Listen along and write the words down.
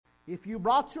If you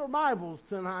brought your Bibles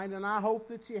tonight, and I hope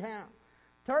that you have,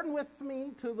 turn with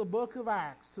me to the book of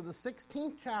Acts, to the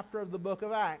 16th chapter of the book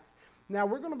of Acts. Now,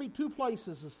 we're going to be two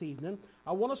places this evening.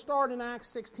 I want to start in Acts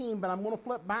 16, but I'm going to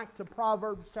flip back to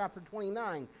Proverbs chapter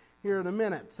 29 here in a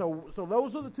minute. So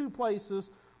those are the two places,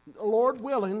 Lord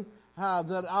willing,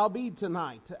 that I'll be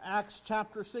tonight. To Acts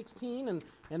chapter 16,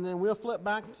 and then we'll flip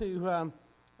back to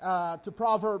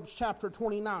Proverbs chapter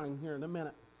 29 here in a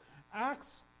minute.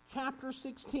 Acts chapter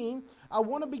 16, I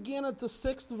want to begin at the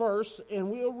 6th verse,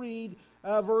 and we'll read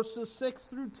verses 6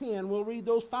 through 10. We'll read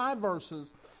those 5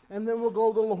 verses, and then we'll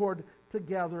go to the Lord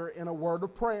together in a word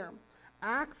of prayer.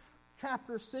 Acts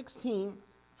chapter 16,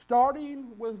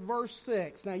 starting with verse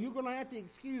 6. Now, you're going to have to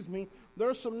excuse me.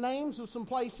 There's some names of some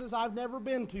places I've never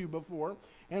been to before,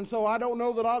 and so I don't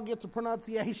know that I'll get the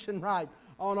pronunciation right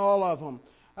on all of them.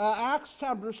 Acts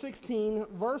chapter 16,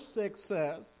 verse 6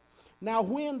 says, "Now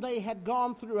when they had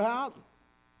gone throughout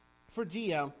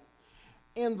Phrygia,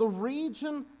 in the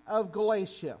region of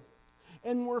Galatia,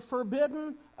 and were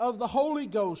forbidden of the Holy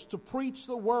Ghost to preach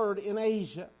the word in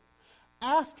Asia,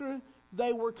 after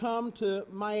they were come to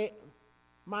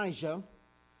Mysia,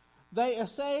 they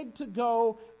essayed to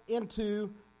go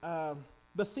into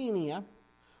Bithynia,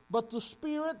 but the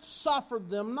Spirit suffered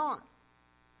them not.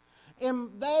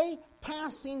 And they,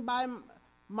 passing by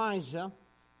Mysia,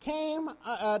 came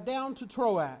down to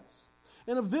Troas,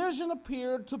 and a vision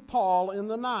appeared to Paul in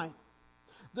the night.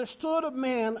 There stood a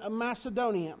man of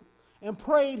Macedonia, and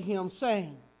prayed him,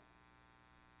 saying,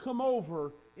 Come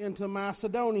over into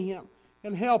Macedonia,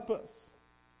 and help us.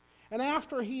 And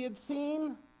after he had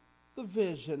seen the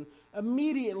vision,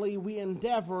 immediately we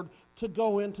endeavored to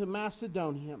go into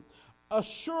Macedonia,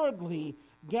 assuredly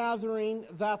gathering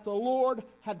that the Lord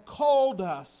had called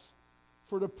us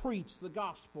for to preach the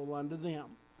gospel unto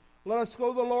them." Let us go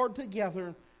to the Lord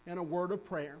together in a word of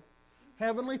prayer.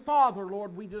 Heavenly Father,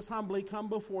 Lord, we just humbly come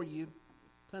before you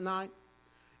tonight.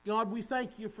 God, we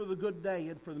thank you for the good day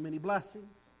and for the many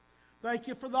blessings. Thank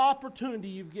you for the opportunity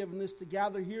you've given us to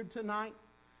gather here tonight,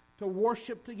 to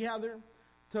worship together,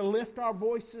 to lift our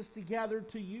voices together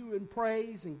to you in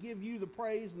praise and give you the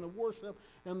praise and the worship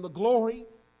and the glory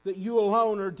that you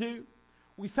alone are due.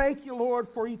 We thank you, Lord,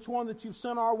 for each one that you've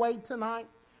sent our way tonight.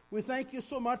 We thank you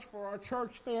so much for our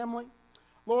church family.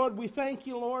 Lord, we thank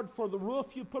you, Lord, for the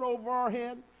roof you put over our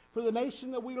head, for the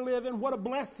nation that we live in. What a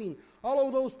blessing all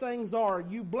of those things are.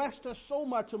 You blessed us so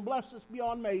much and blessed us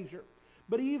beyond measure.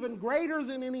 But even greater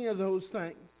than any of those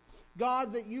things,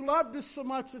 God, that you loved us so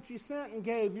much that you sent and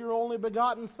gave your only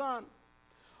begotten Son.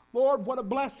 Lord, what a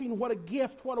blessing, what a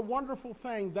gift, what a wonderful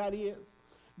thing that is.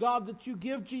 God, that you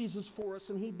give Jesus for us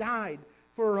and he died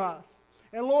for us.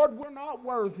 And Lord, we're not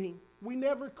worthy. We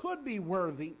never could be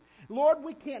worthy. Lord,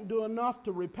 we can't do enough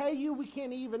to repay you. We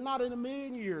can't even, not in a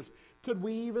million years, could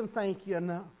we even thank you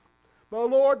enough. But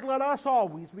Lord, let us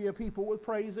always be a people with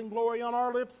praise and glory on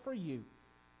our lips for you,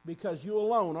 because you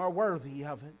alone are worthy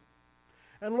of it.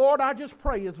 And Lord, I just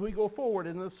pray as we go forward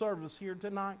in this service here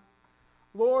tonight,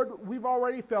 Lord, we've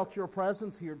already felt your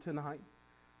presence here tonight.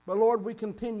 But Lord, we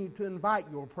continue to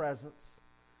invite your presence.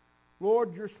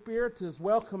 Lord, your Spirit is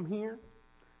welcome here.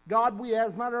 God,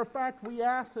 as a matter of fact, we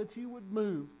ask that you would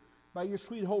move by your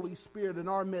sweet Holy Spirit in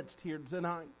our midst here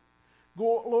tonight.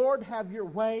 Lord, have your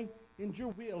way and your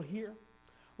will here.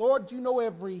 Lord, you know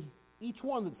each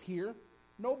one that's here.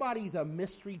 Nobody's a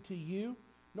mystery to you.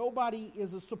 Nobody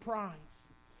is a surprise.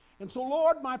 And so,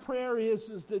 Lord, my prayer is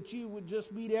that you would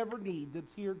just meet every need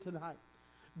that's here tonight.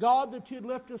 God, that you'd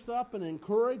lift us up and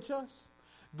encourage us.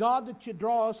 God, that you'd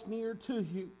draw us near to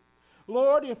you.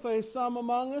 Lord, if there's some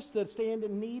among us that stand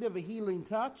in need of a healing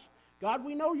touch, God,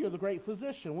 we know you're the great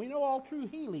physician. We know all true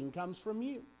healing comes from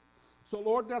you. So,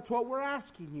 Lord, that's what we're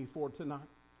asking you for tonight.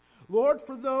 Lord,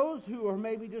 for those who are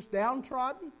maybe just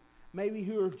downtrodden, maybe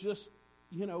who are just,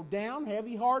 down,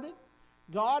 heavy-hearted,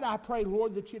 God, I pray,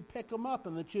 Lord, that you'd pick them up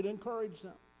and that you'd encourage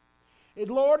them. And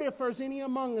Lord, if there's any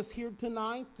among us here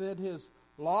tonight that is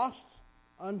lost,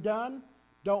 undone,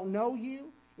 don't know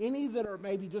you, any that are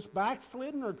maybe just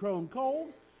backslidden or grown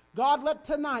cold, God, let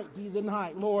tonight be the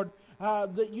night, Lord,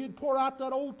 that you'd pour out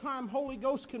that old-time Holy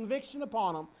Ghost conviction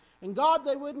upon them. And God,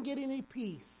 they wouldn't get any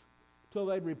peace till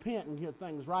they'd repent and get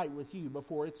things right with you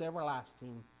before it's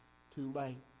everlasting too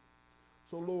late.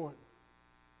 So, Lord,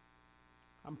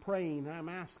 I'm praying, I'm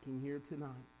asking here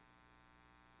tonight.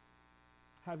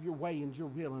 Have your way and your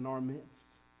will in our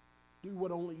midst. Do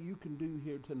what only you can do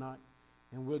here tonight,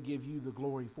 and we'll give you the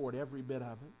glory for it, every bit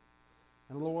of it.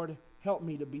 And Lord, help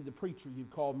me to be the preacher you've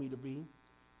called me to be.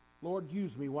 Lord,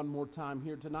 use me one more time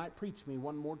here tonight. Preach me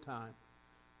one more time.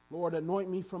 Lord, anoint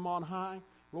me from on high.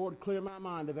 Lord, clear my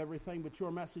mind of everything but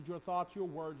your message, your thoughts, your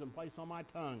words, and place on my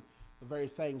tongue the very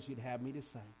things you'd have me to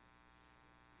say.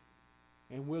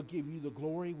 And we'll give you the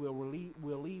glory. We'll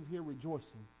leave here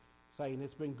rejoicing, saying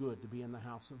it's been good to be in the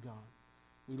house of God.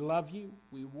 We love you.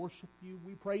 We worship you.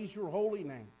 We praise your holy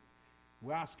name.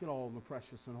 We ask it all in the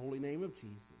precious and holy name of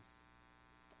Jesus.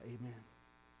 Amen.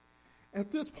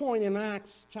 At this point in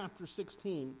Acts chapter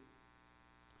 16,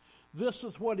 this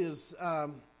is what is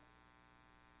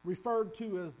referred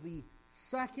to as the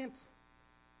second.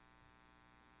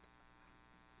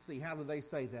 See, how do they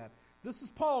say that? This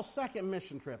is Paul's second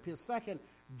mission trip, his second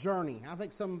journey. I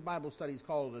think some Bible studies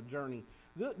call it a journey.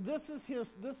 This is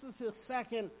his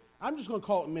second, I'm just going to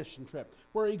call it mission trip,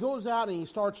 where he goes out and he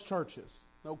starts churches,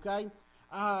 okay,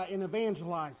 and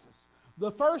evangelizes.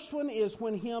 The first one is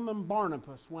when him and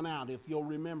Barnabas went out, if you'll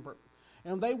remember.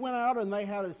 And they went out and they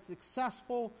had a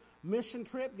successful mission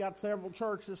trip, got several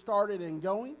churches started and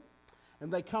going.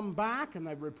 And they come back and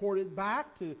they reported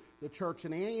back to the church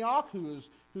in Antioch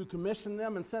who commissioned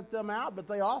them and sent them out. But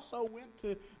they also went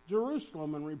to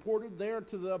Jerusalem and reported there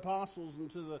to the apostles and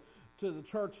to the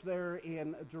church there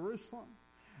in Jerusalem.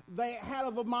 They had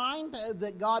of a mind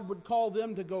that God would call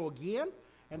them to go again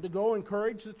and to go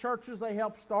encourage the churches they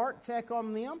helped start, check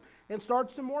on them, and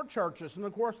start some more churches. And,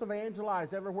 of course,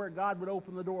 evangelize everywhere God would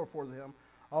open the door for them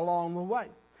along the way.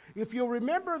 If you'll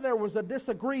remember, there was a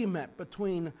disagreement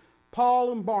between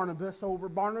Paul and Barnabas over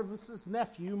Barnabas'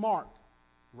 nephew, Mark,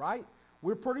 right?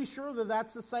 We're pretty sure that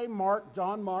that's the same Mark,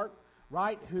 John Mark,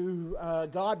 right, who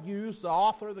God used, the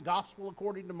author of the Gospel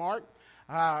according to Mark,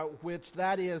 which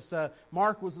that is,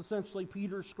 Mark was essentially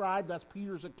Peter's scribe. That's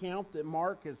Peter's account that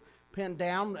Mark has penned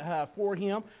down for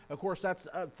him. Of course, that's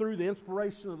through the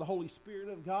inspiration of the Holy Spirit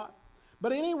of God.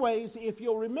 But anyways, if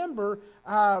you'll remember,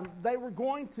 they were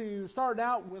going to start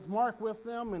out with Mark with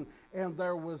them, and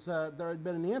there had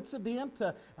been an incident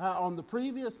on the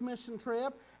previous mission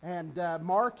trip, and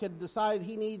Mark had decided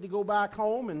he needed to go back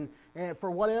home, and for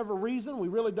whatever reason, we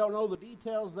really don't know the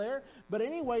details there. But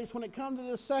anyways, when it comes to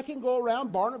this second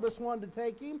go-around, Barnabas wanted to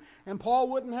take him, and Paul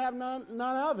wouldn't have none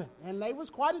of it. And there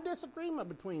was quite a disagreement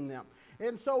between them.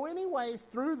 And so anyways,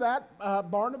 through that,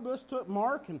 Barnabas took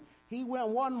Mark, and he went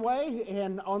one way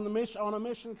and on a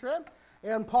mission trip,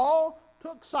 and Paul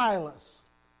took Silas,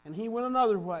 and he went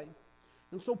another way.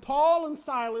 And so Paul and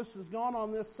Silas has gone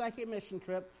on this second mission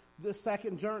trip, this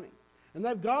second journey. And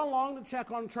they've gone along to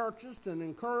check on churches, to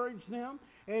encourage them,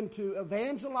 and to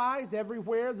evangelize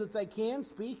everywhere that they can,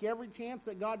 speak every chance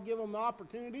that God give them the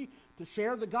opportunity to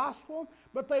share the gospel.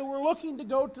 But they were looking to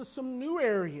go to some new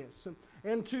areas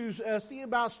and to see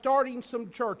about starting some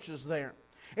churches there.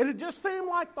 And it just seemed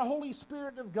like the Holy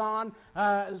Spirit of God,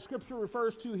 the Scripture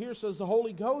refers to here, says the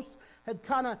Holy Ghost had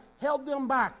kind of held them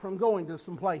back from going to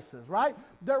some places, right?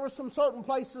 There were some certain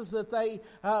places that they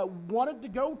wanted to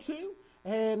go to,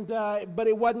 but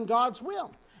it wasn't God's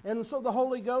will. And so the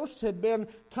Holy Ghost had been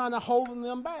kind of holding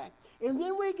them back. And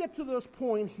then we get to this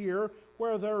point here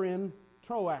where they're in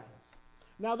Troas.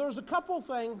 Now, there's a couple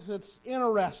things that's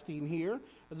interesting here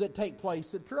that take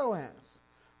place at Troas.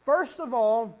 First of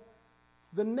all,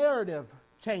 the narrative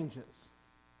changes.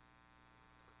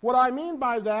 What I mean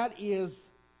by that is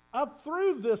up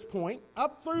through this point,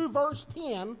 up through verse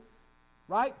 10,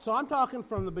 right? So I'm talking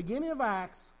from the beginning of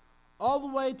Acts all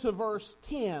the way to verse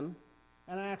 10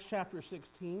 in Acts chapter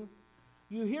 16.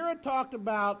 You hear it talked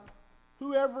about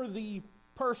whoever the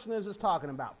person is talking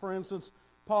about. For instance,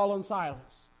 Paul and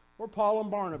Silas, or Paul and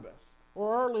Barnabas,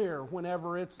 or earlier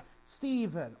whenever it's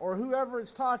Stephen, or whoever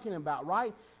it's talking about,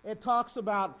 right? It talks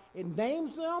about, it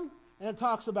names them, and it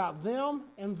talks about them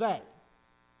and they.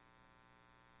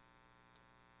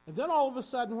 And then all of a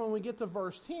sudden, when we get to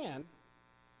verse 10,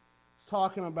 it's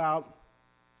talking about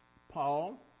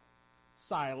Paul,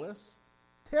 Silas,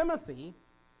 Timothy,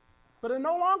 but it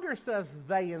no longer says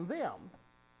they and them.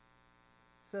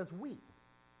 It says we.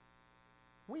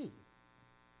 We.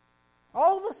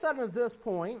 All of a sudden at this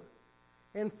point,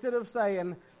 instead of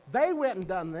saying they went and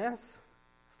done this,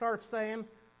 starts saying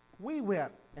we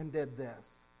went and did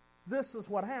this. This is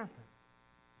what happened.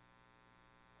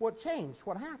 What changed?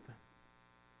 What happened?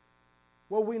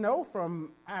 Well, we know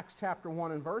from Acts chapter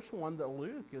 1 and verse 1 that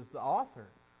Luke is the author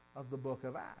of the book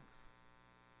of Acts.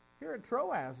 Here at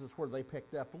Troas is where they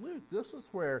picked up Luke. This is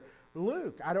where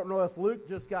Luke, I don't know if Luke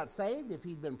just got saved, if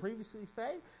he'd been previously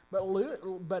saved,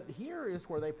 but here is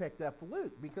where they picked up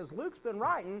Luke, because Luke's been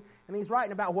writing, and he's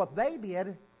writing about what they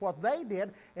did,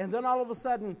 and then all of a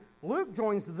sudden Luke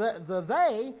joins the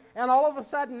they, and all of a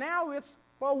sudden now it's,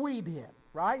 well, we did.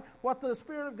 right? What the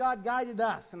Spirit of God guided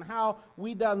us and how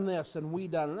we done this and we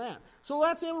done that. So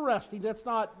that's interesting. That's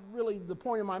not really the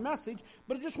point of my message,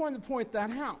 but I just wanted to point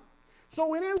that out.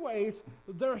 So anyways,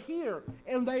 they're here,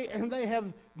 and they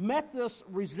have met this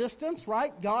resistance,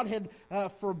 right? God had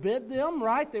forbid them,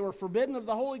 right? They were forbidden of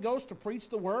the Holy Ghost to preach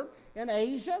the word in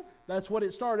Asia. That's what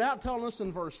it started out telling us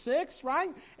in verse 6, right?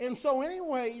 And so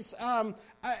anyways,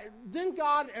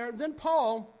 then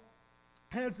Paul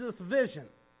has this vision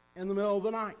in the middle of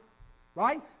the night,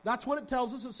 right? That's what it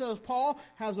tells us. It says Paul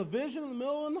has a vision in the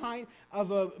middle of the night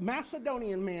of a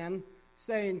Macedonian man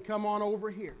saying, come on over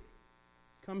here.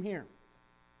 Come here.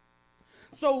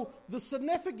 So the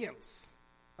significance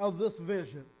of this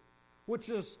vision, which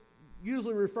is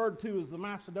usually referred to as the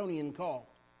Macedonian call,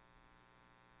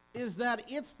 is that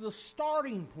it's the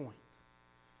starting point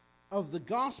of the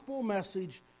gospel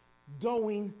message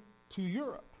going to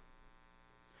Europe.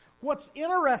 What's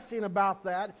interesting about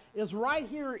that is right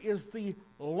here is the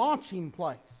launching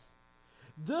place.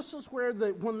 This is where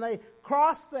when they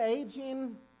cross the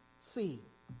Aegean Sea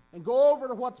and go over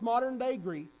to what's modern day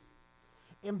Greece,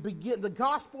 and begin the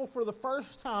gospel for the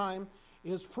first time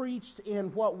is preached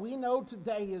in what we know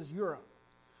today is Europe.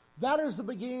 That is the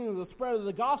beginning of the spread of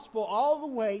the gospel all the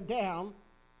way down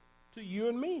to you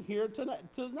and me here tonight.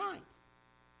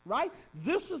 Right?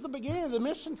 This is the beginning of the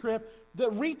mission trip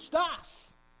that reached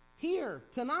us here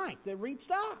tonight, that reached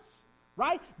us.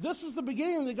 Right? This is the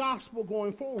beginning of the gospel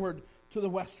going forward to the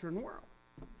Western world.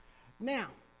 Now,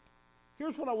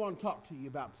 here's what I want to talk to you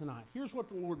about tonight. Here's what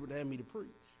the Lord would have me to preach.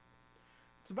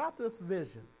 It's about this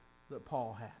vision that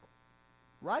Paul had,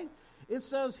 right? It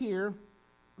says here,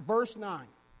 verse 9,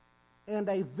 and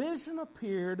a vision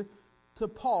appeared to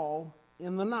Paul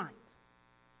in the night.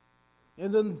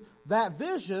 And then that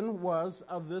vision was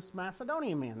of this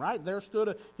Macedonian man, right? There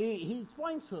stood he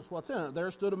explains to us what's in it.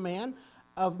 There stood a man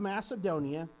of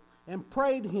Macedonia and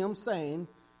prayed him, saying,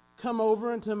 come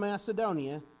over into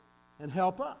Macedonia and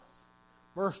help us.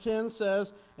 Verse 10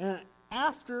 says, and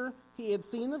after he had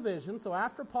seen the vision, so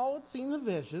after Paul had seen the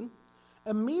vision,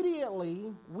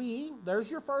 immediately there's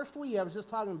your first we I was just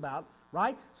talking about,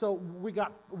 right? So we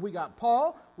got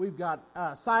Paul, we've got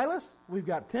Silas, we've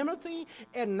got Timothy,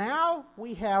 and now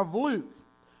we have Luke.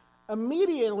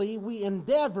 Immediately we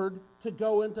endeavored to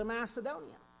go into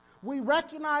Macedonia. We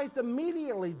recognized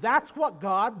immediately that's what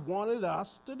God wanted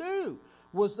us to do.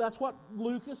 That's what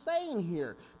Luke is saying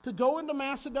here, to go into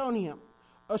Macedonia,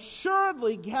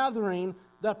 assuredly gathering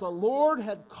that the Lord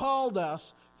had called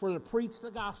us for to preach the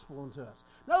gospel unto us.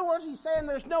 In other words, he's saying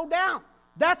there's no doubt.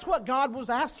 That's what God was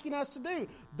asking us to do.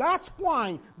 That's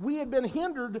why we had been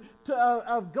hindered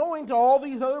of going to all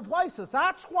these other places.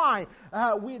 That's why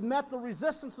we had met the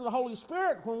resistance of the Holy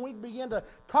Spirit when we began to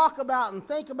talk about and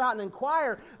think about and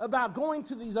inquire about going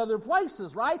to these other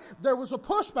places, right? There was a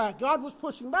pushback. God was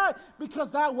pushing back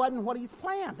because that wasn't what he's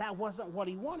planned. That wasn't what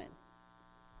he wanted.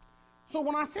 So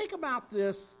when I think about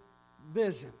this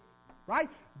vision, right?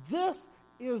 This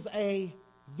is a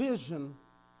vision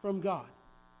from God.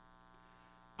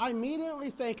 I immediately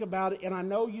think about it, and I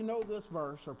know you know this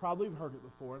verse, or probably have heard it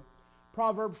before,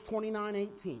 Proverbs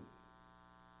 29:18.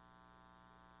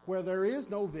 Where there is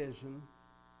no vision,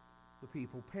 the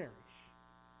people perish.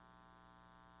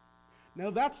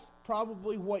 Now that's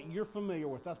probably what you're familiar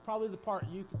with. That's probably the part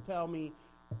you could tell me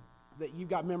that you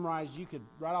got memorized, you could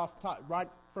right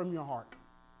from your heart.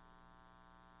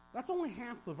 That's only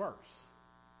half the verse.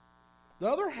 The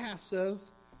other half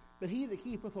says, but he that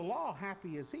keepeth the law,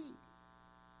 happy is he.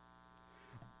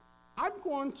 I'm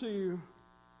going to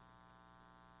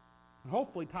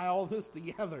hopefully tie all this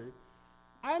together.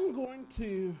 I'm going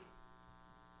to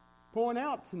point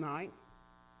out tonight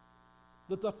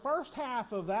that the first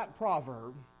half of that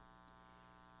proverb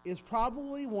is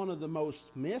probably one of the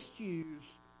most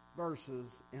misused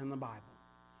verses in the Bible.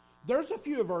 There's a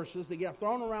few verses that get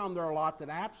thrown around there a lot that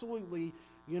absolutely,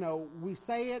 we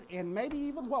say it, and maybe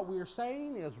even what we're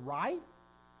saying is right,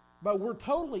 but we're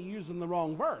totally using the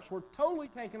wrong verse. We're totally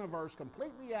taking a verse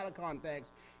completely out of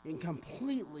context and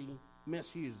completely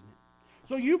misusing it.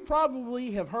 So you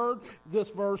probably have heard this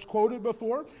verse quoted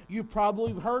before. You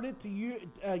probably have heard it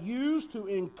used to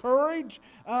encourage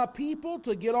people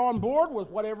to get on board with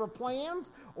whatever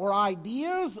plans or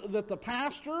ideas that the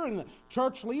pastor and the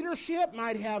church leadership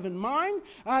might have in mind.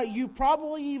 You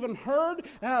probably even heard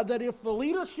that if the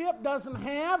leadership doesn't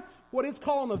have what it's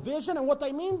calling a vision, and what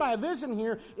they mean by a vision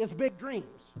here is big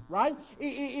dreams, right?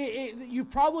 You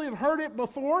probably have heard it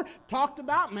before, talked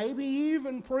about, maybe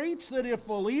even preached, that if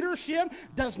a leadership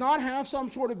does not have some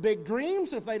sort of big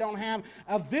dreams, if they don't have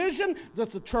a vision,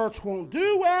 that the church won't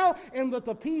do well, and that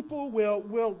the people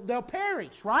they'll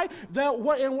perish, right?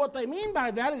 And what they mean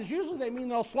by that is usually they mean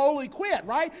they'll slowly quit,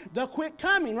 right? They'll quit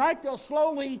coming, right? They'll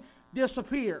slowly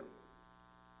disappear.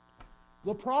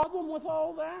 The problem with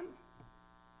all that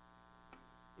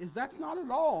is that's not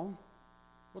at all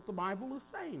what the Bible is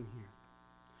saying here.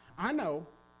 I know.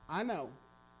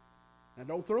 Now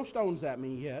don't throw stones at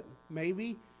me yet.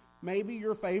 Maybe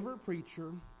your favorite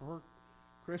preacher or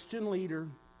Christian leader,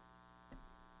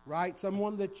 right?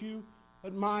 Someone that you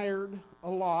admired a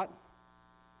lot.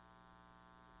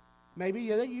 Maybe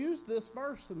they used this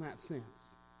verse in that sense.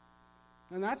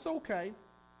 And that's okay.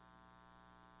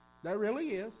 That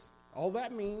really is. All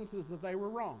that means is that they were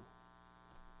wrong.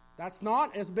 That's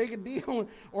not as big a deal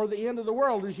or the end of the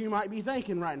world as you might be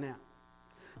thinking right now.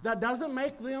 That doesn't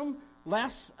make them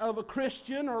less of a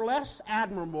Christian or less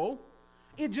admirable.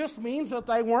 It just means that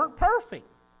they weren't perfect.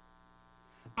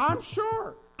 I'm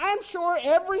sure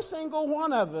every single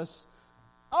one of us,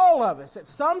 all of us, at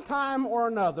some time or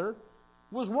another,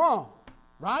 was wrong,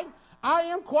 right? I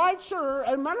am quite sure.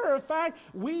 As a matter of fact,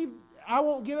 I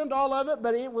won't get into all of it,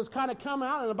 but it was kind of come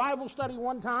out in a Bible study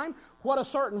one time what a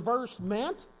certain verse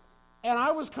meant. And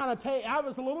I was I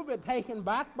was a little bit taken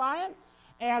back by it,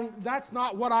 and that's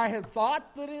not what I had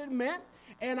thought that it meant.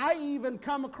 And I even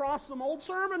come across some old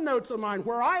sermon notes of mine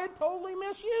where I had totally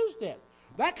misused it.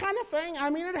 That kind of thing,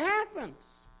 it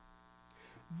happens.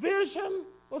 Vision,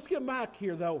 let's get back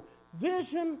here though.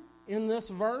 Vision in this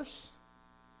verse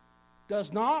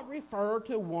does not refer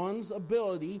to one's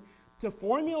ability to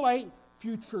formulate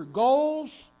future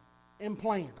goals and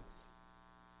plans.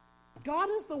 God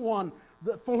is the one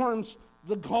that forms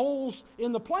the goals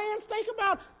and the plans. Think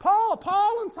about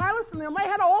Paul and Silas and them. They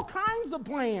had all kinds of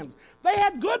plans. They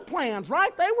had good plans,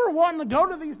 right? They were wanting to go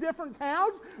to these different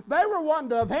towns. They were wanting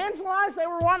to evangelize. They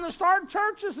were wanting to start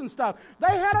churches and stuff.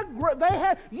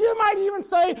 You might even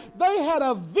say they had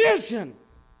a vision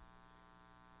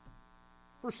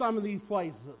for some of these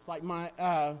places, like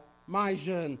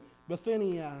Mysia and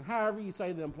Bithynia, however you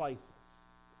say them places.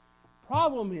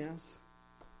 Problem is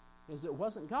it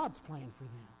wasn't God's plan for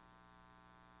them.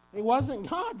 It wasn't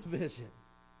God's vision.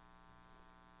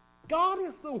 God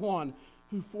is the one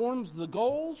who forms the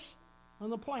goals and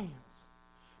the plans.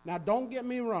 Now, don't get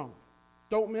me wrong.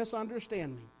 Don't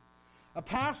misunderstand me. A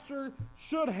pastor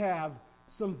should have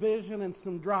some vision and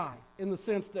some drive in the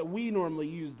sense that we normally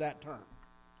use that term,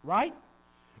 right?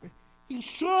 He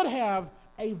should have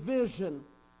a vision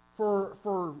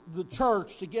for the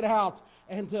church to get out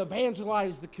and to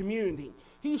evangelize the community.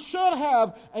 He should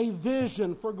have a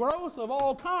vision for growth of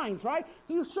all kinds, right?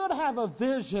 He should have a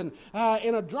vision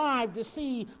and a drive to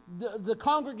see the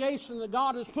congregation that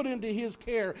God has put into His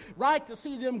care, right? To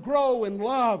see them grow in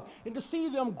love and to see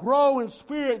them grow in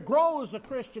spirit, grow as a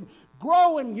Christian,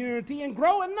 grow in unity, and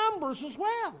grow in numbers as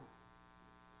well.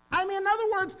 In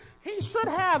other words, he should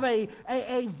have a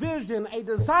vision, a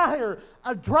desire,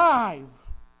 a drive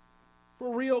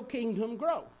for real kingdom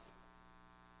growth.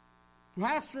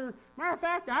 Matter of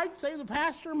fact, I'd say the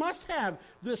pastor must have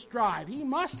this drive. He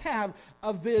must have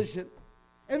a vision.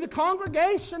 And the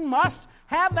congregation must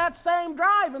have that same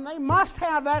drive, and they must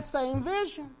have that same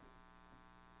vision.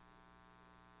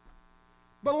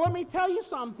 But let me tell you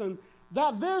something.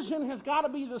 That vision has got to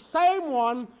be the same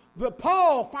one that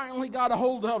Paul finally got a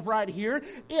hold of right here.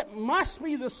 It must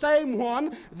be the same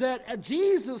one that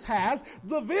Jesus has.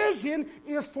 The vision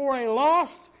is for a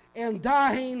lost and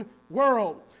dying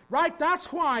world. Right? That's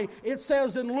why it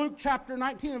says in Luke chapter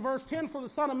 19 and verse 10, for the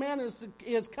Son of Man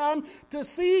is come to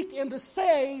seek and to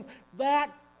save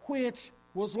that which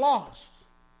was lost.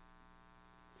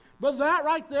 But that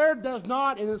right there does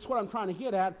not, and it's what I'm trying to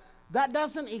get at, that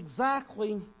doesn't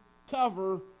exactly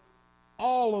cover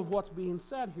all of what's being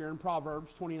said here in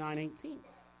Proverbs 29:18.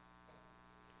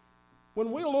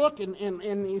 When we look, and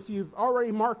if you've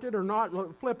already marked it or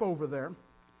not, flip over there.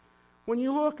 When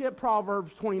you look at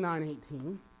Proverbs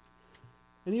 29:18,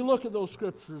 and you look at those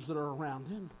scriptures that are around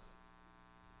it,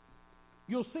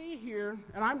 you'll see here,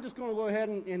 and I'm just going to go ahead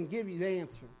and give you the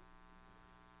answer.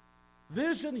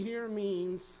 Vision here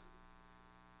means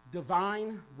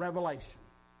divine revelation.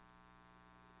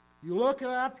 You look it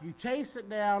up, you chase it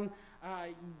down,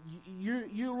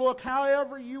 you look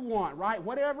however you want, right?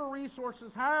 Whatever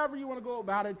resources, however you want to go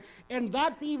about it. And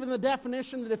that's even the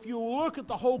definition that if you look at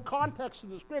the whole context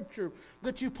of the Scripture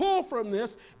that you pull from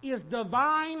this is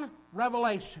divine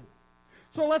revelation.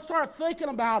 So let's start thinking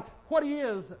about what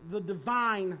is the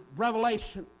divine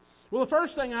revelation. Well, the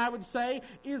first thing I would say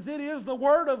is it is the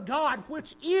Word of God,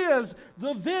 which is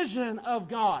the vision of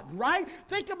God, right?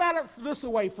 Think about it this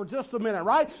way for just a minute,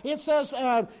 right? It says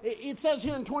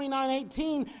here in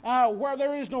 29:18, where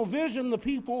there is no vision, the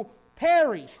people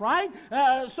perish, right?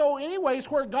 So anyways,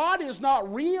 where God is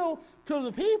not real to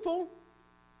the people,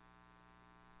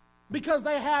 because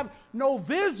they have no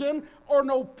vision or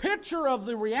no picture of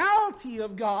the reality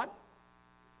of God,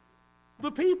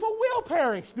 the people will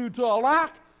perish due to a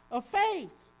lack of faith.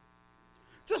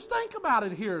 Just think about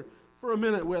it here for a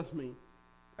minute with me.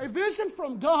 A vision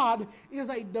from God is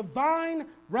a divine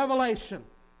revelation.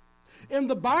 In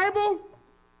the Bible,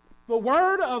 the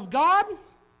Word of God,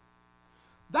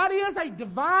 that is a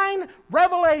divine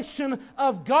revelation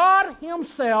of God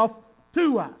Himself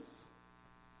to us.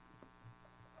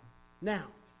 Now,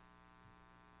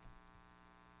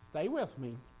 stay with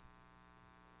me.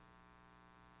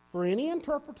 For any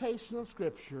interpretation of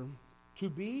Scripture to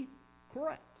be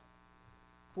correct,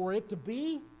 for it to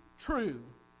be true,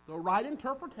 the right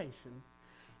interpretation,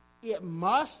 it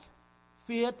must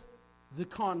fit the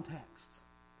context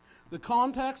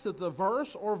that the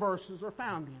verse or verses are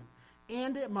found in,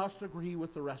 and it must agree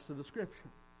with the rest of the Scripture.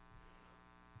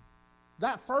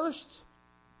 That first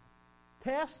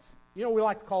test, we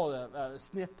like to call it a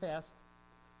sniff test,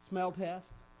 smell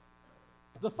test.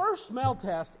 The first smell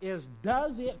test is,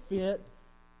 does it fit?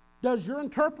 Does your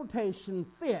interpretation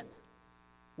fit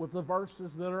with the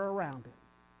verses that are around it?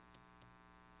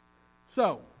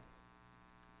 So,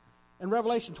 in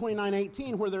Revelation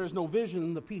 29:18, where there is no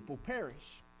vision, the people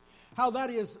perish. How that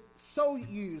is so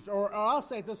used, or I'll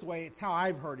say it this way, it's how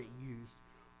I've heard it used,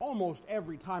 almost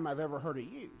every time I've ever heard it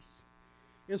used,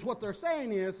 is what they're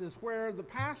saying is where the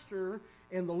pastor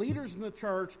and the leaders in the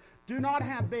church do not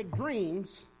have big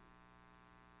dreams,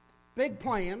 big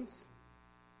plans,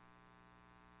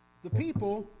 the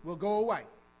people will go away.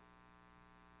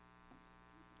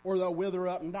 Or they'll wither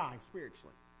up and die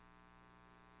spiritually.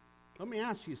 Let me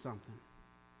ask you something.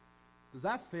 Does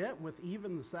that fit with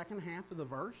even the second half of the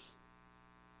verse?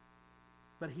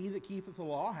 But he that keepeth the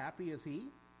law, happy is he.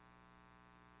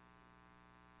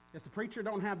 If the preacher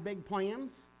don't have big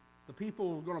plans, the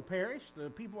people are going to perish,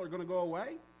 the people are going to go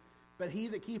away. But he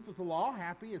that keepeth the law,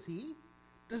 happy is he.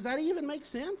 Does that even make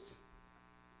sense?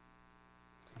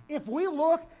 If we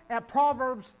look at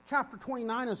Proverbs chapter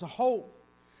 29 as a whole,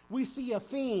 we see a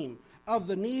theme of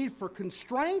the need for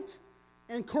constraint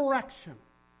and correction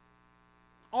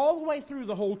all the way through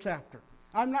the whole chapter.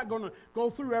 I'm not going to go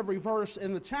through every verse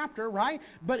in the chapter, right?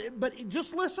 But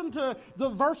just listen to the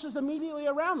verses immediately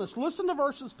around this. Listen to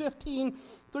verses 15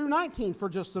 through 19 for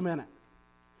just a minute.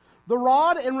 The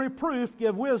rod and reproof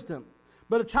give wisdom,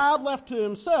 but a child left to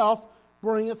himself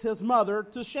bringeth his mother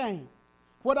to shame.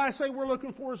 What I say we're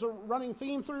looking for is a running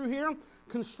theme through here: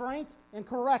 constraint and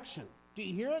correction. Do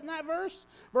you hear it in that verse?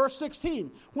 Verse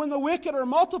 16, when the wicked are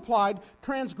multiplied,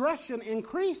 transgression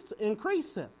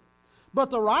increaseth, but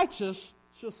the righteous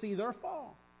shall see their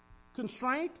fall.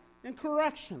 Constraint and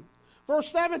correction. Verse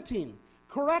 17,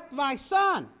 correct thy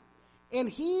son, and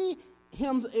he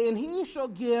shall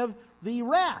give thee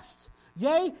rest.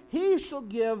 Yea, he shall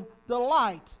give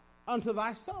delight unto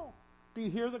thy soul. Do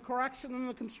you hear the correction and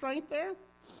the constraint there?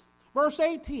 Verse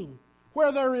 18,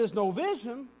 where there is no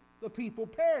vision, the people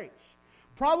perish.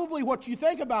 Probably what you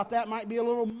think about that might be a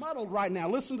little muddled right now.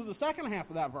 Listen to the second half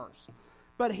of that verse.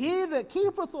 But he that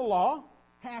keepeth the law,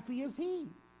 happy is he.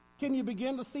 Can you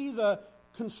begin to see the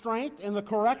constraint and the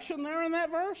correction there in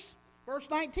that verse? Verse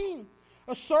 19,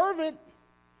 a servant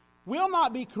will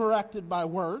not be corrected by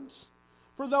words,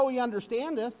 for though he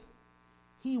understandeth,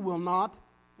 he will not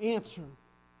answer.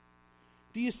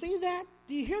 Do you see that?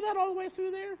 Do you hear that all the way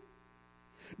through there?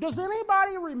 Does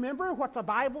anybody remember what the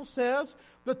Bible says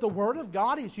that the Word of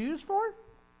God is used for?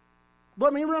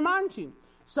 Let me remind you.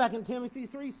 2 Timothy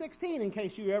 3:16, in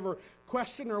case you ever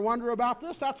question or wonder about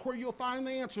this, that's where you'll find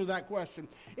the answer to that question.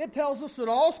 It tells us that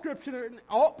all Scripture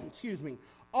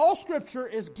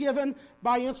is given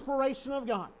by inspiration of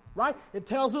God. Right? It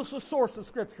tells us the source of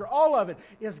Scripture. All of it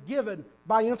is given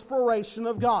by inspiration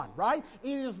of God. Right?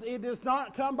 It does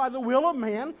not come by the will of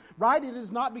man. Right? It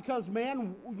is not because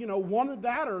man, wanted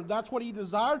that or that's what he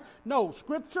desired. No,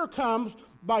 Scripture comes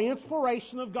by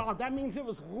inspiration of God. That means it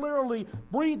was literally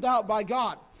breathed out by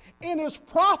God. And is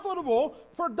profitable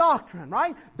for doctrine,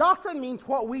 right? Doctrine means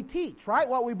what we teach, right?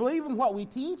 What we believe and what we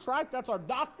teach, right? That's our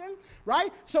doctrine,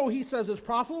 right? So he says it's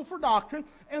profitable for doctrine,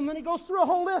 and then he goes through a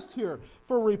whole list here.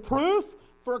 For reproof,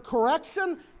 for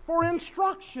correction, for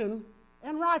instruction,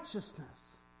 and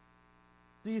righteousness.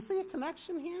 Do you see a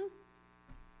connection here?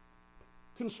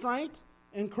 Constraint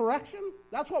and correction.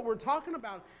 That's what we're talking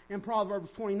about in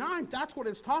Proverbs 29. That's what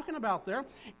it's talking about there.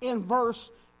 In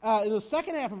the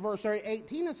second half of verse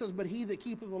 18, it says, but he that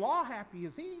keepeth the law, happy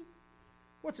is he.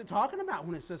 What's it talking about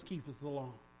when it says keepeth the law?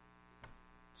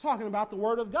 It's talking about the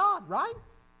Word of God, right?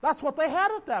 That's what they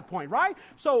had at that point, right?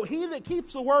 So he that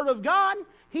keeps the Word of God,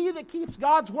 he that keeps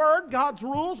God's Word, God's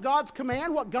rules, God's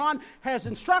command, what God has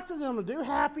instructed them to do,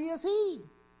 happy is he.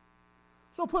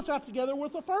 So put that together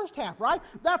with the first half, right?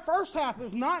 That first half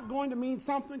is not going to mean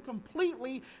something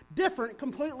completely different,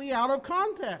 completely out of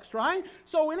context, right?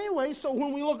 So anyway, so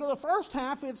when we look at the first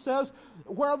half, it says,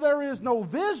 where there is no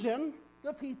vision,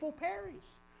 the people perish,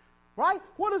 right?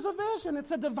 What is a vision?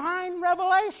 It's a divine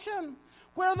revelation.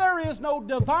 Where there is no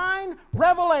divine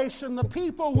revelation, the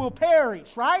people will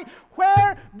perish, right?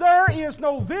 Where there is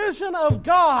no vision of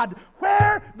God,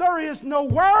 where there is no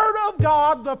Word of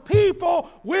God, the people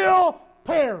will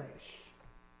perish.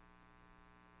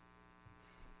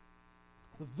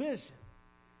 The vision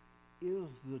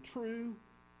is the true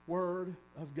Word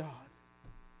of God.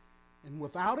 And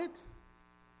without it,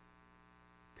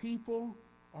 people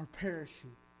are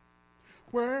perishing.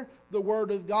 Where the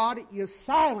Word of God is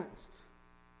silenced.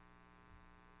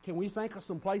 Can we think of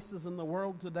some places in the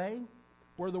world today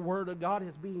where the Word of God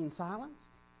is being silenced?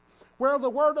 Where the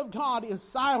Word of God is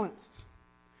silenced.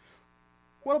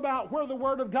 What about where the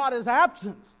Word of God is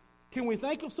absent? Can we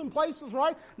think of some places,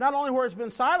 right? Not only where it's been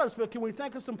silenced, but can we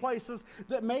think of some places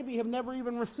that maybe have never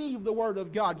even received the Word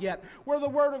of God yet? Where the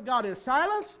Word of God is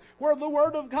silenced, where the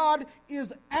Word of God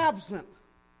is absent.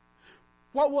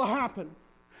 What will happen?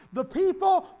 The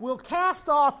people will cast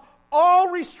off all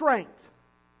restraint.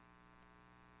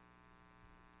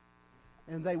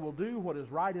 And they will do what is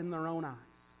right in their own eyes.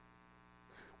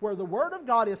 Where the Word of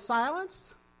God is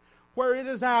silenced, where it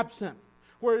is absent,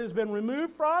 where it has been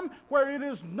removed from, where it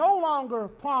is no longer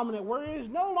prominent, where it is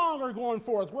no longer going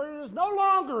forth, where it is no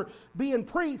longer being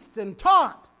preached and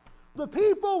taught, the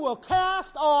people will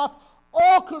cast off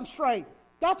all constraint.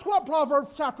 That's what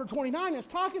Proverbs chapter 29 is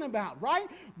talking about, right?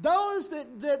 Those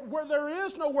that where there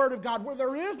is no Word of God, where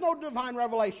there is no divine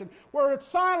revelation, where it's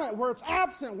silent, where it's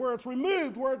absent, where it's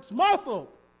removed, where it's muffled.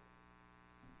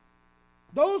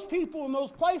 Those people in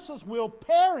those places will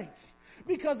perish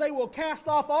because they will cast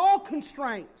off all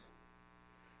constraint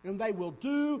and they will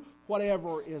do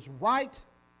whatever is right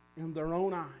in their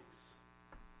own eyes.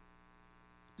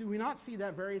 Do we not see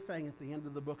that very thing at the end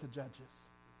of the book of Judges?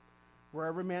 Where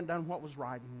every man done what was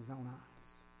right in his own eyes.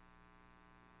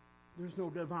 There's no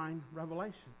divine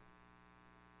revelation.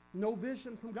 No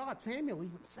vision from God. Samuel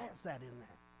even says that in there.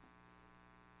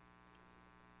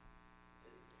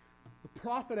 The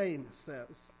prophet Amos says,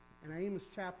 in Amos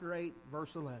chapter 8,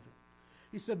 verse 11,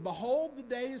 he said, behold, the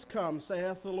days come,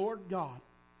 saith the Lord God,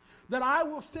 that I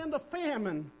will send a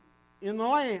famine in the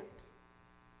land.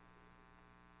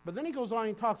 But then he goes on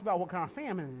and he talks about what kind of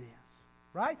famine it is.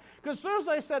 Right? Because as soon as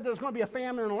they said there's going to be a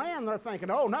famine in the land, they're thinking,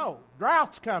 oh no,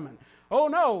 drought's coming. Oh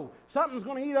no, something's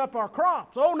going to eat up our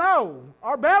crops. Oh no,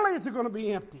 our bellies are going to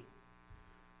be empty.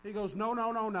 He goes,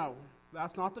 no.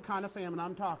 That's not the kind of famine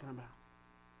I'm talking about.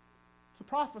 It's a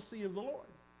prophecy of the Lord.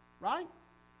 Right?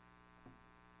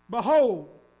 Behold,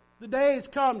 the days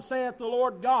come, saith the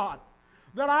Lord God,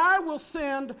 that I will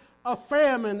send a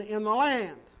famine in the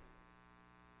land.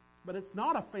 But it's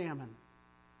not a famine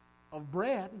of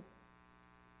bread,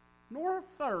 nor of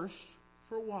thirst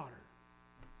for water,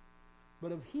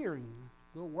 but of hearing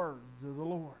the words of the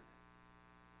Lord.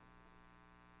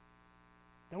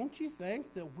 Don't you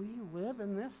think that we live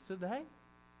in this today?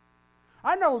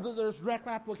 I know that there's direct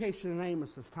application in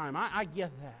Amos's time. I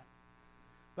get that.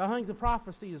 But I think the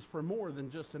prophecy is for more than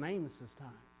just in Amos's time.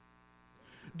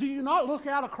 Do you not look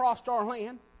out across our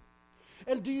land?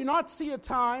 And do you not see a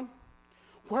time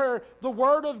where the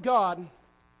Word of God...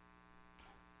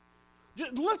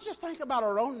 Let's just think about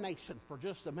our own nation for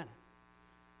just a minute.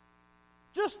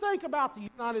 Just think about the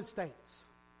United States.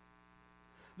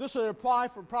 This would apply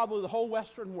for probably the whole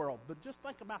Western world, but just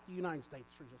think about the United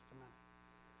States for just a minute.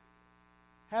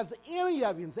 Has any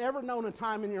of you ever known a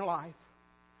time in your life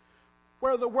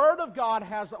where the Word of God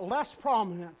has less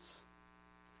prominence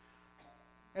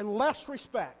and less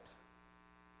respect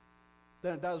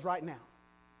than it does right now?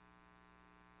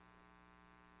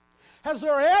 Has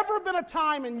there ever been a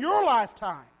time in your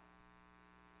lifetime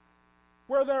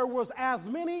where there was as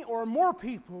many or more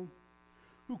people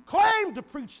who claimed to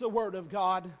preach the Word of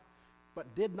God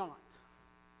but did not?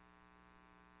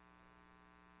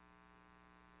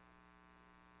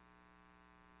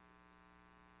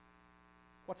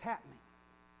 What's happening?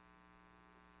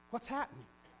 What's happening?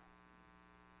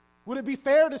 Would it be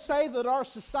fair to say that our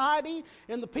society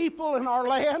and the people in our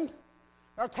land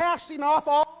are casting off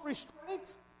all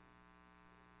restraint?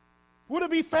 Would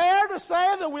it be fair to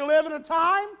say that we live in a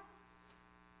time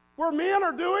where men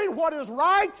are doing what is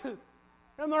right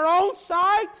in their own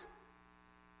sight?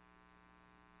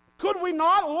 Could we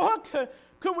not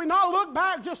look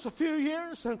back just a few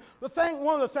years? And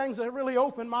one of the things that really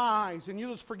opened my eyes, and you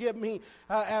just forgive me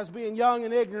as being young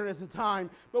and ignorant at the time,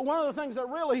 but one of the things that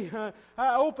really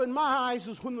opened my eyes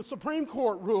is when the Supreme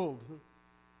Court ruled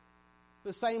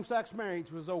that same-sex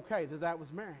marriage was okay, that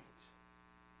was marriage.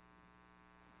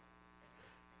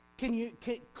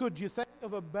 Could you think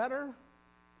of a better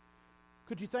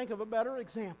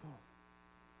example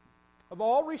of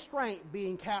all restraint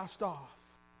being cast off?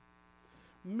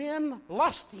 Men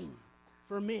lusting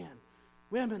for men,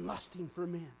 women lusting for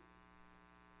men.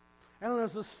 And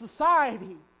as a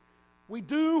society, we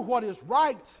do what is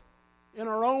right in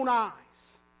our own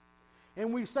eyes.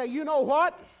 And we say, you know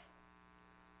what?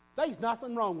 There's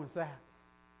nothing wrong with that.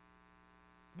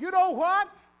 You know what?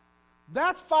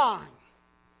 That's fine.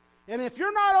 And if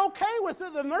you're not okay with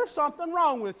it, then there's something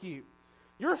wrong with you.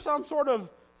 You're some sort of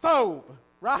phobe,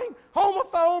 right?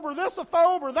 Homophobe or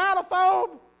this-a-phobe or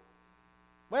that-a-phobe.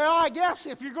 Well, I guess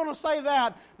if you're going to say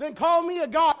that, then call me a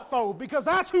God-phobe, because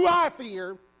that's who I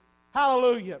fear.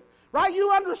 Hallelujah. Right?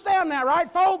 You understand that, right?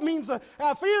 Phobe means a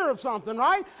fear of something,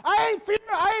 right? I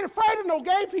ain't afraid of no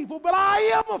gay people, but I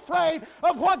am afraid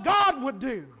of what God would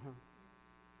do.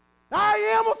 I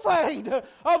am afraid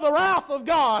of the wrath of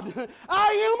God.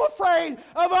 I am afraid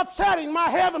of upsetting my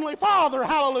heavenly Father.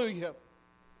 Hallelujah.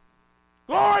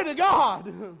 Glory to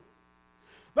God.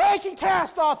 They can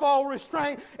cast off all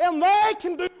restraint, and they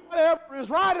can do whatever is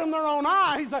right in their own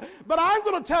eyes. But I'm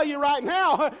going to tell you right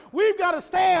now, we've got to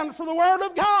stand for the Word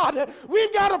of God.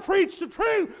 We've got to preach the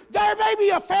truth. There may be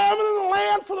a famine in the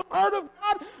land for the Word of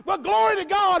God, but glory to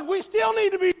God, we still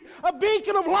need to be a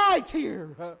beacon of light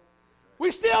here.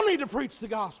 We still need to preach the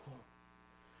gospel.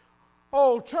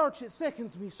 Oh, church, it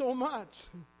sickens me so much.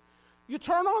 You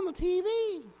turn on the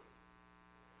TV,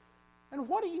 and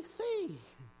what do you see?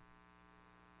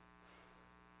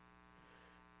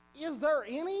 Is there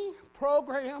any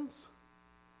programs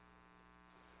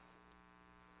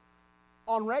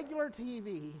on regular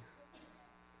TV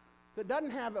that doesn't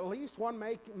have at least one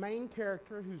main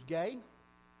character who's gay?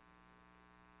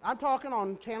 I'm talking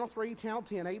on Channel 3, Channel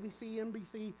 10, ABC,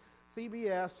 NBC,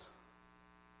 CBS,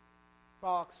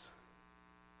 Fox.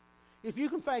 If you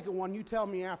can think of one, you tell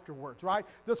me afterwards, right?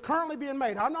 That's currently being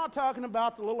made. I'm not talking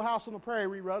about the Little House on the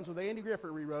Prairie reruns or the Andy Griffith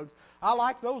reruns. I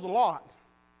like those a lot.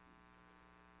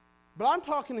 But I'm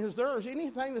talking, is there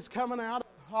anything that's coming out of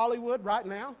Hollywood right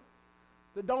now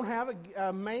that don't have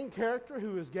a main character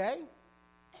who is gay?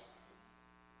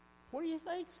 What do you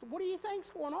think's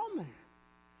going on there?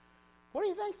 What do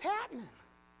you think's happening?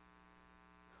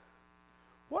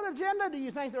 What agenda do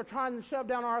you think they're trying to shove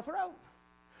down our throat?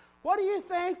 What do you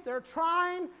think they're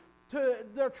trying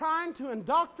to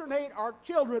indoctrinate our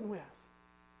children with?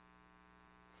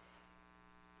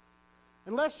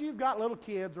 Unless you've got little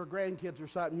kids or grandkids or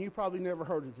something, you probably never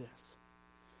heard of this.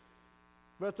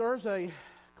 But there's a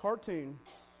cartoon,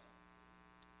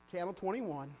 Channel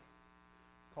 21,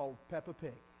 called Peppa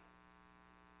Pig.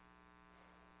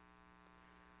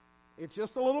 It's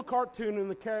just a little cartoon, and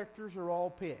the characters are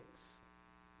all pigs.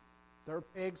 They're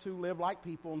pigs who live like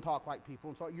people and talk like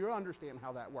people, and so you understand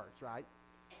how that works, right?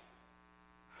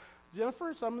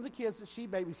 Jennifer, some of the kids that she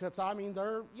babysits, I mean,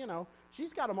 they're,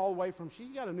 she's got them all the way from,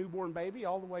 she's got a newborn baby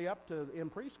all the way up to in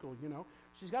preschool,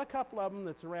 She's got a couple of them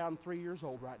that's around 3 years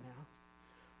old right now.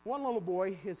 One little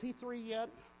boy, is he 3 yet?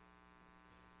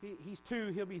 He's 2,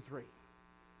 he'll be 3.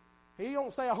 He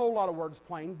don't say a whole lot of words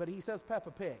plain, but he says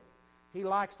Peppa Pig. He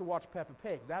likes to watch Peppa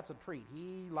Pig. That's a treat.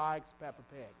 He likes Peppa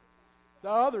Pig. The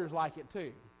others like it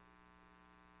too.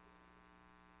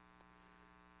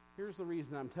 Here's the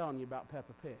reason I'm telling you about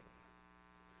Peppa Pig.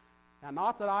 Now,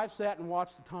 not that I've sat and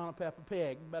watched a ton of Peppa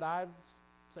Pig, but I've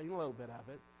seen a little bit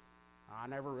of it. I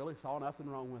never really saw nothing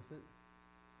wrong with it.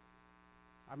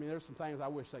 I mean, there's some things I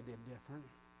wish they did different.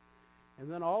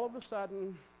 And then all of a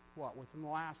sudden, within the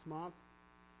last month,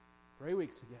 3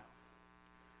 weeks ago,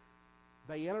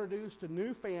 they introduced a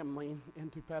new family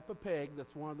into Peppa Pig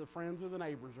that's one of the friends of the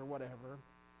neighbors or whatever,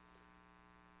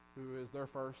 who is their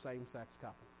first same-sex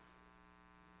couple.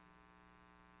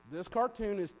 This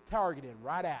cartoon is targeted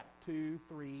right at 2,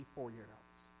 3, 4-year-olds.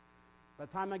 By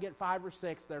the time they get 5 or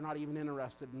 6, they're not even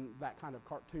interested in that kind of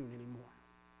cartoon anymore.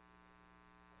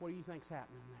 What do you think's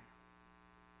happening there?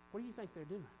 What do you think they're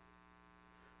doing?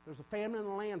 There's a famine in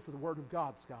the land for the Word of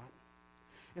God, Scott.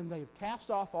 And they've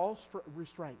cast off all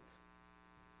restraint.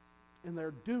 And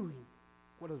they're doing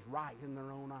what is right in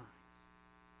their own eyes.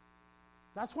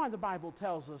 That's why the Bible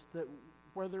tells us that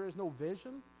where there is no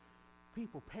vision,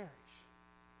 people perish.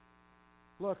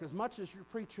 Look, as much as your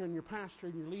preacher and your pastor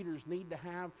and your leaders need to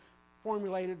have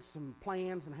formulated some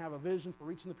plans and have a vision for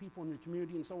reaching the people in your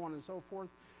community and so on and so forth,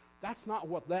 that's not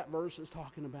what that verse is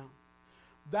talking about.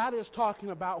 That is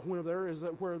talking about where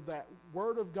that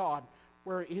Word of God,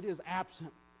 where it is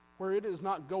absent, where it is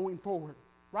not going forward,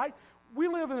 right? We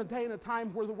live in a day and a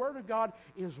time where the Word of God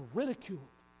is ridiculed.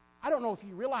 I don't know if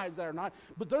you realize that or not,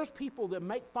 but there's people that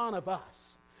make fun of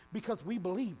us because we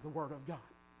believe the Word of God,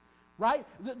 right?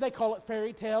 They call it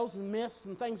fairy tales and myths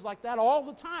and things like that all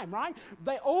the time, right?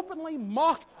 They openly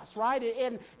mock us, right?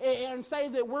 And say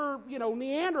that we're,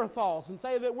 Neanderthals, and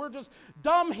say that we're just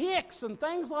dumb hicks and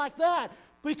things like that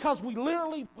because we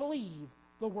literally believe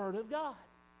the Word of God.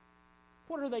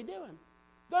 What are they doing?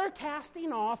 They're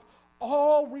casting off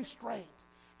all restraint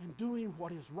and doing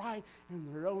what is right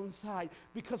in their own sight,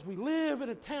 because we live in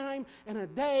a time and a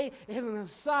day and in a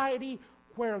society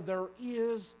where there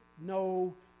is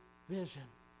no vision.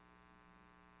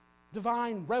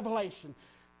 Divine revelation.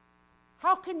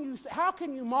 How can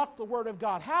you mock the Word of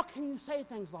God? How can you say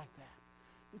things like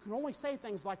that? You can only say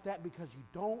things like that because you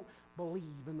don't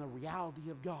believe in the reality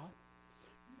of God.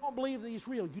 You don't believe that He's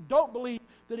real. You don't believe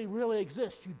that He really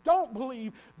exists. You don't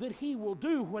believe that He will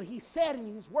do what He said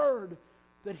in His Word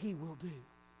that He will do.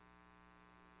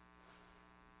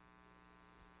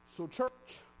 So,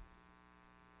 church,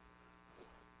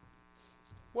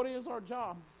 what is our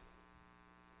job?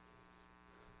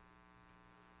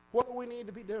 What do we need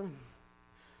to be doing?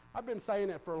 I've been saying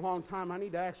it for a long time. I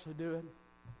need to actually do it.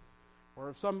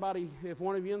 Or if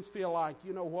one of you feel like,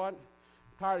 you know what,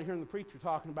 I'm tired of hearing the preacher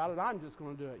talking about it, I'm just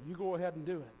going to do it. You go ahead and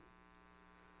do it.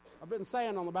 I've been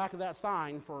saying on the back of that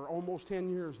sign for almost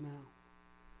 10 years now.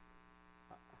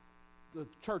 The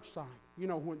church sign,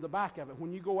 the back of it.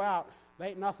 When you go out, there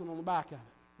ain't nothing on the back of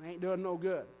it. It ain't doing no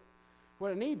good.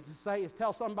 What it needs to say is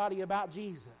tell somebody about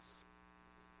Jesus.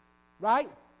 Right?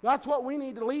 That's what we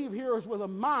need to leave here, is with a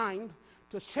mind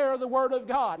to share the Word of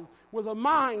God, with a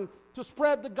mind to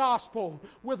spread the gospel,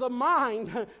 with a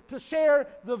mind to share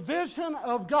the vision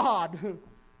of God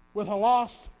with a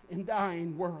lost and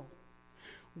dying world.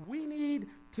 We need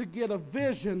to get a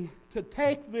vision to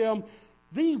take them,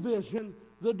 the vision,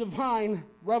 the divine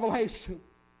revelation.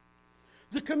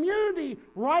 The community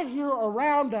right here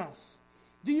around us.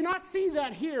 Do you not see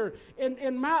that here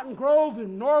in Mountain Grove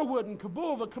and Norwood and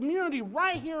Kabul? The community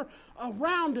right here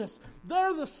around us.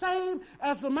 They're the same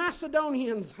as the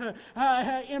Macedonians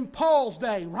in Paul's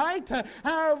day, right?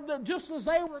 Just as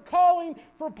they were calling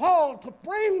for Paul to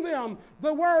bring them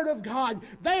the Word of God,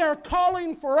 they are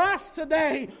calling for us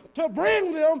today to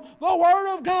bring them the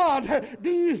Word of God.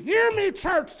 Do you hear me,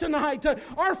 church, tonight?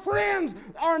 Our friends,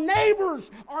 our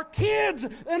neighbors, our kids,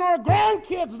 and our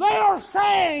grandkids, they are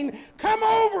saying, come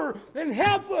over and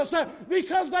help us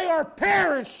because they are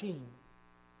perishing.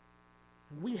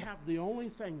 We have the only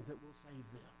thing that will save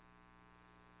them.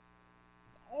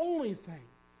 The only thing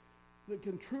that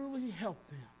can truly help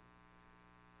them.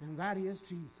 And that is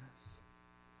Jesus.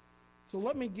 So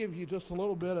let me give you just a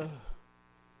little bit of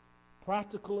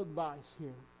practical advice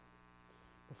here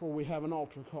before we have an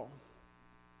altar call.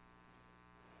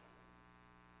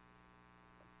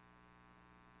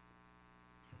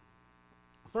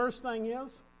 First thing is,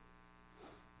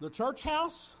 the church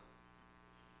house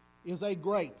is a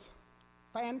great,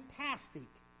 fantastic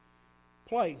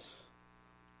place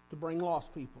to bring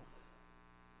lost people,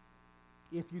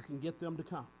 if you can get them to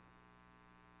come.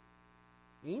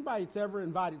 Anybody that's ever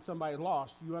invited somebody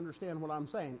lost, you understand what I'm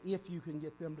saying, if you can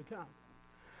get them to come.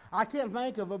 I can't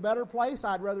think of a better place.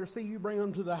 I'd rather see you bring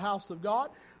them to the house of God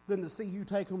than to see you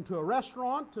take them to a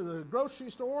restaurant, to the grocery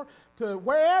store, to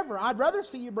wherever. I'd rather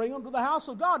see you bring them to the house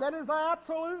of God. That is an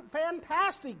absolute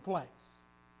fantastic place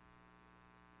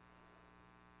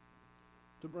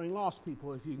to bring lost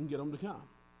people if you can get them to come.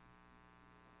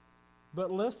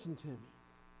 But listen to me.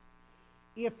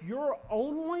 If your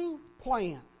only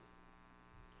plan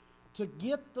to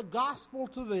get the gospel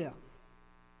to them,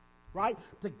 right,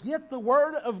 to get the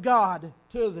Word of God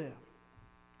to them,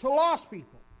 to lost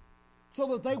people, so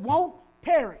that they won't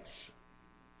perish,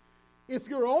 if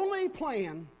your only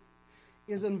plan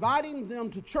is inviting them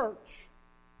to church,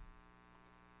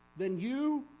 then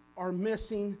you are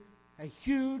missing a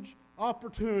huge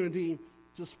opportunity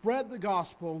to spread the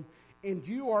gospel, and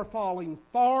you are falling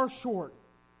far short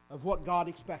of what God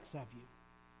expects of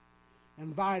you.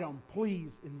 Invite them.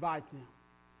 Please invite them.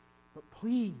 But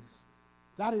please,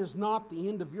 that is not the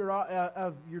end of your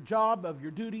job, of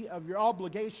your duty, of your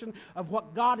obligation, of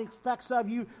what God expects of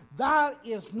you. That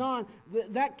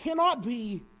cannot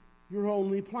be your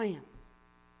only plan.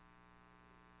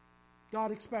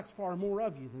 God expects far more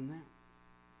of you than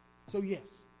that. So yes,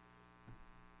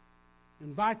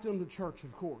 invite them to church,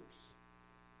 of course.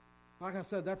 Like I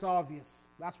said, that's obvious.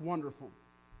 That's wonderful.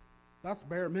 That's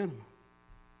bare minimum.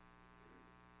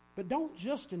 But don't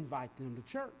just invite them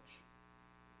to church.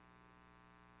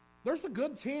 There's a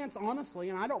good chance, honestly,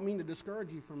 and I don't mean to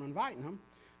discourage you from inviting them,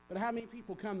 but how many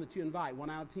people come that you invite? 1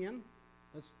 out of 10?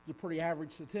 That's a pretty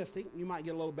average statistic. You might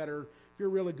get a little better, if you're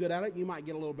really good at it, you might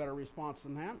get a little better response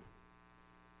than that.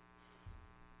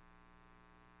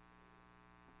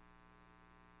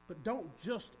 But don't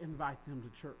just invite them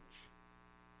to church,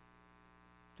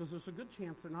 because there's a good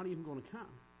chance they're not even going to come.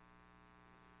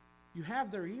 You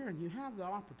have their ear and you have the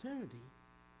opportunity.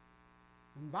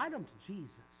 Invite them to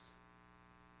Jesus.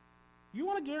 You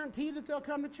want to guarantee that they'll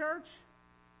come to church?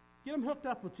 Get them hooked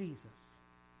up with Jesus.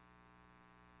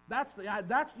 That's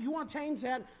you want to change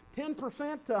that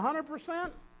 10% to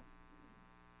 100%?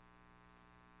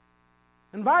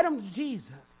 Invite them to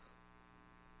Jesus.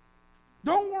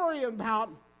 Don't worry about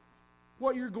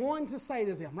what you're going to say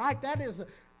to them, right? That is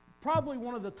probably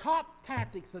one of the top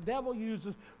tactics the devil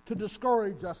uses to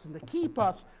discourage us and to keep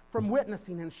us from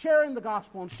witnessing and sharing the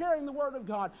gospel and sharing the word of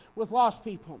God with lost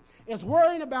people, is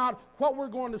worrying about what we're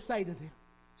going to say to them.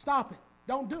 Stop it.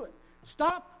 Don't do it.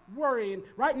 Stop worrying.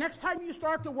 Right? Next time you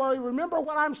start to worry, remember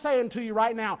what I'm saying to you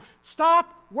right now.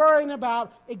 Stop worrying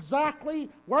about exactly,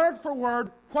 word for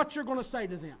word, what you're going to say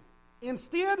to them.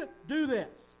 Instead, do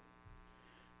this.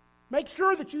 Make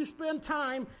sure that you spend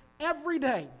time every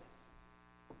day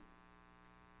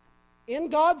in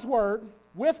God's Word,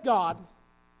 with God,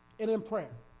 and in prayer.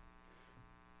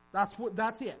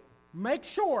 That's it. Make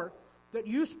sure that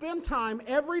you spend time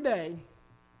every day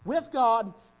with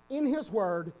God, in His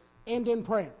Word, and in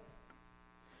prayer.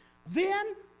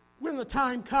 Then, when the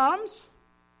time comes,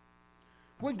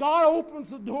 when God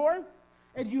opens the door,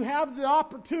 and you have the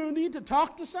opportunity to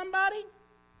talk to somebody,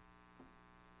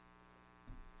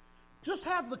 just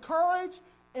have the courage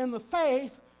and the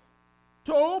faith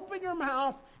to open your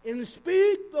mouth and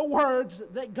speak the words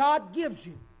that God gives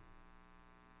you.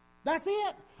 That's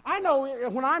it. I know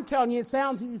when I'm telling you it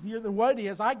sounds easier than what it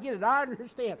is. I get it. I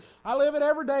understand. I live it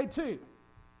every day too.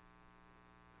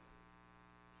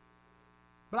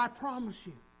 But I promise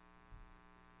you,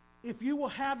 if you will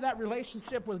have that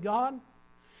relationship with God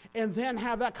and then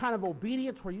have that kind of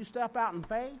obedience where you step out in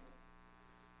faith,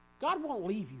 God won't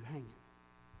leave you hanging.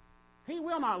 He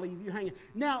will not leave you hanging.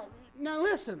 Now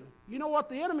listen, you know what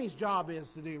the enemy's job is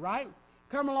to do, right?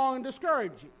 Come along and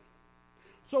discourage you.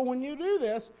 So when you do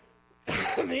this,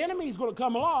 the enemy's going to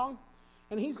come along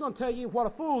and he's going to tell you what a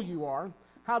fool you are,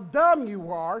 how dumb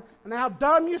you are, and how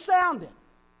dumb you sounded.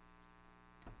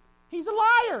 He's a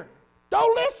liar.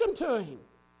 Don't listen to him.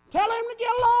 Tell him to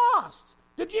get lost.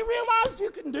 Did you realize you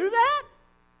can do that?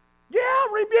 Yeah,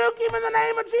 rebuke him in the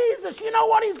name of Jesus. You know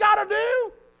what he's got to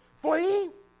do? Flee.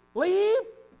 Leave.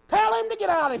 Tell him to get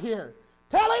out of here.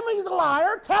 Tell him he's a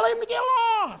liar. Tell him to get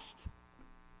lost.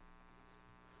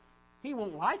 He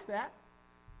won't like that,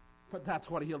 but that's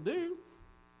what he'll do.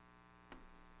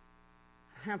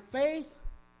 Have faith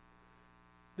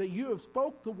that you have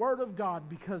spoke the word of God,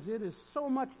 because it is so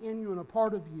much in you and a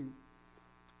part of you.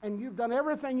 And you've done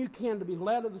everything you can to be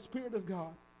led of the Spirit of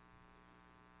God.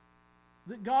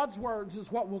 That God's words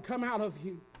is what will come out of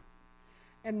you.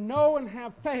 And know and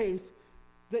have faith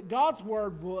that God's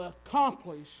word will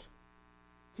accomplish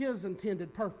His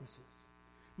intended purposes.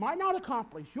 Might not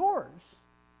accomplish yours,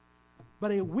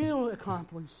 but it will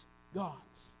accomplish God's.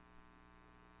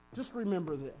 Just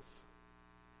remember this.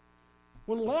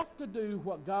 When left to do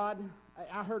what God,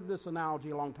 I heard this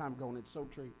analogy a long time ago and it's so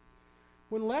true.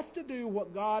 When left to do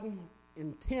what God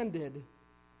intended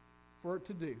for it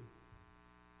to do,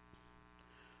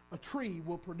 a tree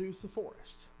will produce a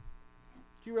forest.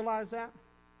 Do you realize that?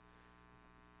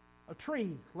 A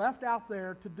tree left out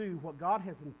there to do what God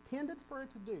has intended for it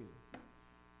to do,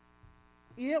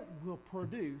 it will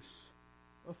produce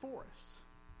a forest.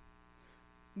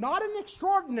 Not an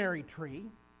extraordinary tree,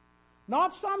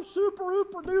 not some super,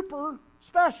 ooper, duper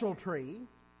special tree,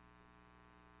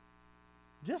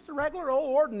 just a regular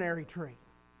old ordinary tree.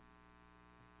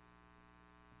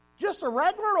 Just a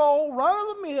regular old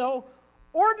run-of-the-mill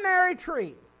ordinary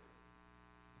tree.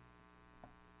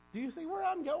 Do you see where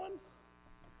I'm going?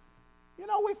 You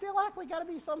know, we feel like we got to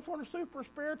be some sort of super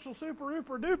spiritual, super,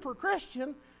 ooper, duper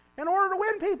Christian in order to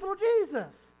win people to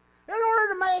Jesus. In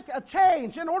order to make a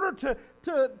change, in order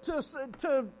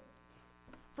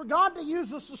for God to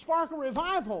use us to spark a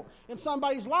revival in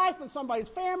somebody's life, in somebody's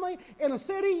family, in a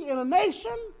city, in a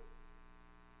nation.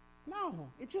 No,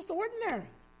 it's just ordinary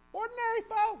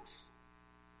folks.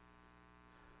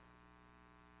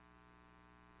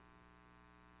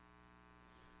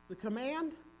 The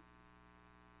command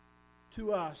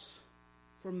to us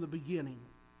from the beginning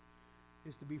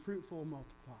is to be fruitful and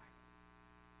multiply.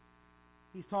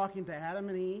 He's talking to Adam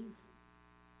and Eve.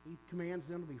 He commands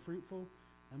them to be fruitful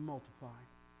and multiply.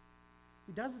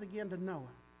 He does it again to Noah,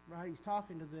 right? He's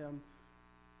talking to them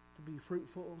to be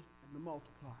fruitful and to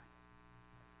multiply.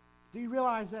 Do you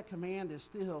realize that command is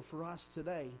still for us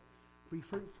today? Be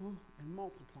fruitful and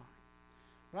multiply.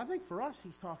 But I think for us,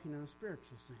 he's talking in a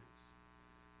spiritual sense.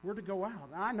 We're to go out.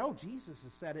 And I know Jesus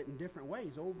has said it in different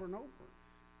ways over and over.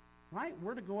 Right?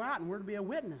 We're to go out and we're to be a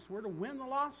witness. We're to win the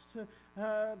lost to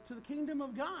the kingdom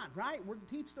of God. Right? We're to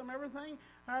teach them everything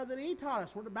that he taught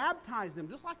us. We're to baptize them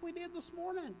just like we did this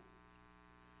morning.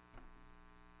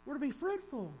 We're to be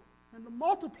fruitful and to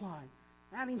multiply,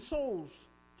 adding souls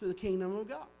to the kingdom of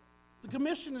God. The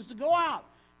commission is to go out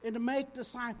and to make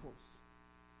disciples.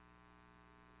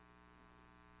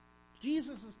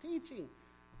 Jesus' teaching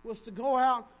was to go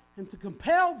out and to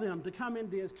compel them to come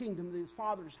into his kingdom, that his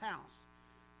Father's house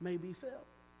may be filled.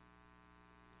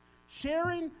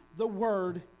 Sharing the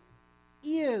word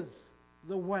is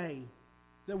the way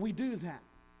that we do that.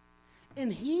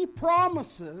 And he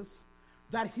promises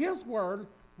that his word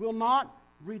will not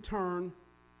return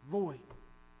void.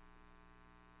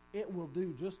 It will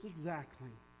do just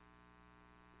exactly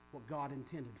what God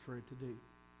intended for it to do.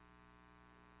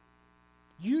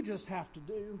 You just have to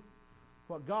do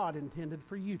what God intended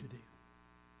for you to do.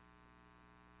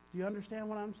 Do you understand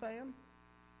what I'm saying?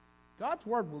 God's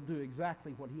word will do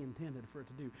exactly what he intended for it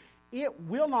to do. It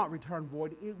will not return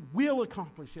void. It will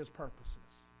accomplish his purposes.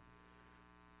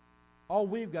 All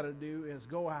we've got to do is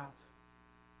go out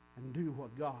and do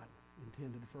what God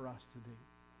intended for us to do.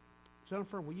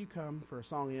 Jennifer, will you come for a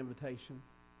song invitation?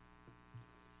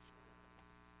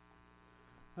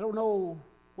 I don't know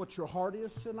what your heart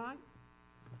is tonight.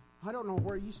 I don't know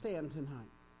where you stand tonight.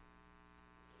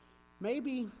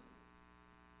 Maybe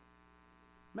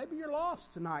you're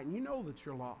lost tonight and you know that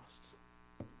you're lost.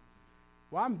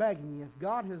 Well, I'm begging you, if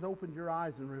God has opened your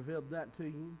eyes and revealed that to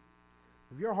you,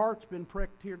 if your heart's been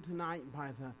pricked here tonight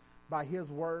by his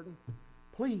word,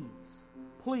 please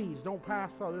don't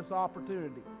pass on this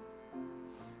opportunity.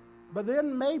 But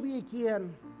then maybe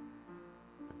again,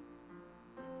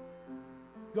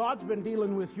 God's been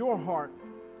dealing with your heart.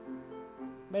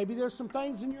 Maybe there's some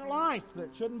things in your life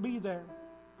that shouldn't be there.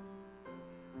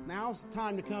 Now's the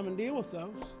time to come and deal with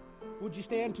those. Would you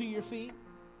stand to your feet?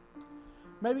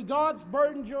 Maybe God's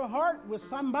burdened your heart with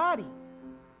somebody.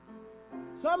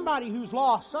 Somebody who's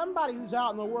lost. Somebody who's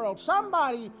out in the world.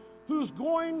 Somebody who's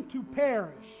going to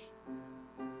perish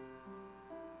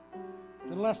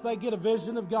unless they get a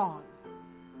vision of God.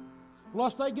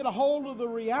 Unless they get a hold of the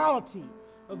reality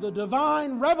of the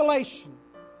divine revelation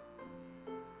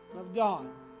of God.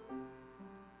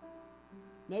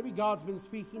 Maybe God's been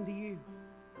speaking to you.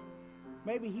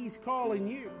 Maybe he's calling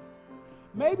you.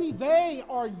 Maybe they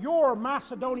are your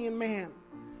Macedonian man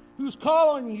who's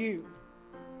calling you.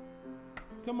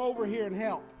 Come over here and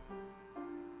help.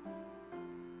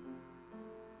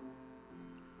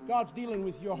 God's dealing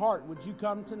with your heart. Would you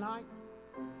come tonight?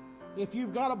 If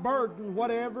you've got a burden,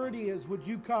 whatever it is, would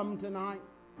you come tonight?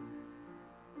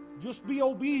 Just be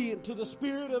obedient to the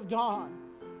Spirit of God.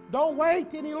 Don't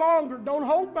wait any longer. Don't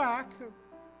hold back.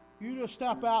 You just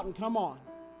step out and come on.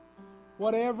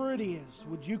 Whatever it is,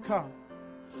 would you come?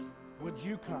 Would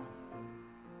you come?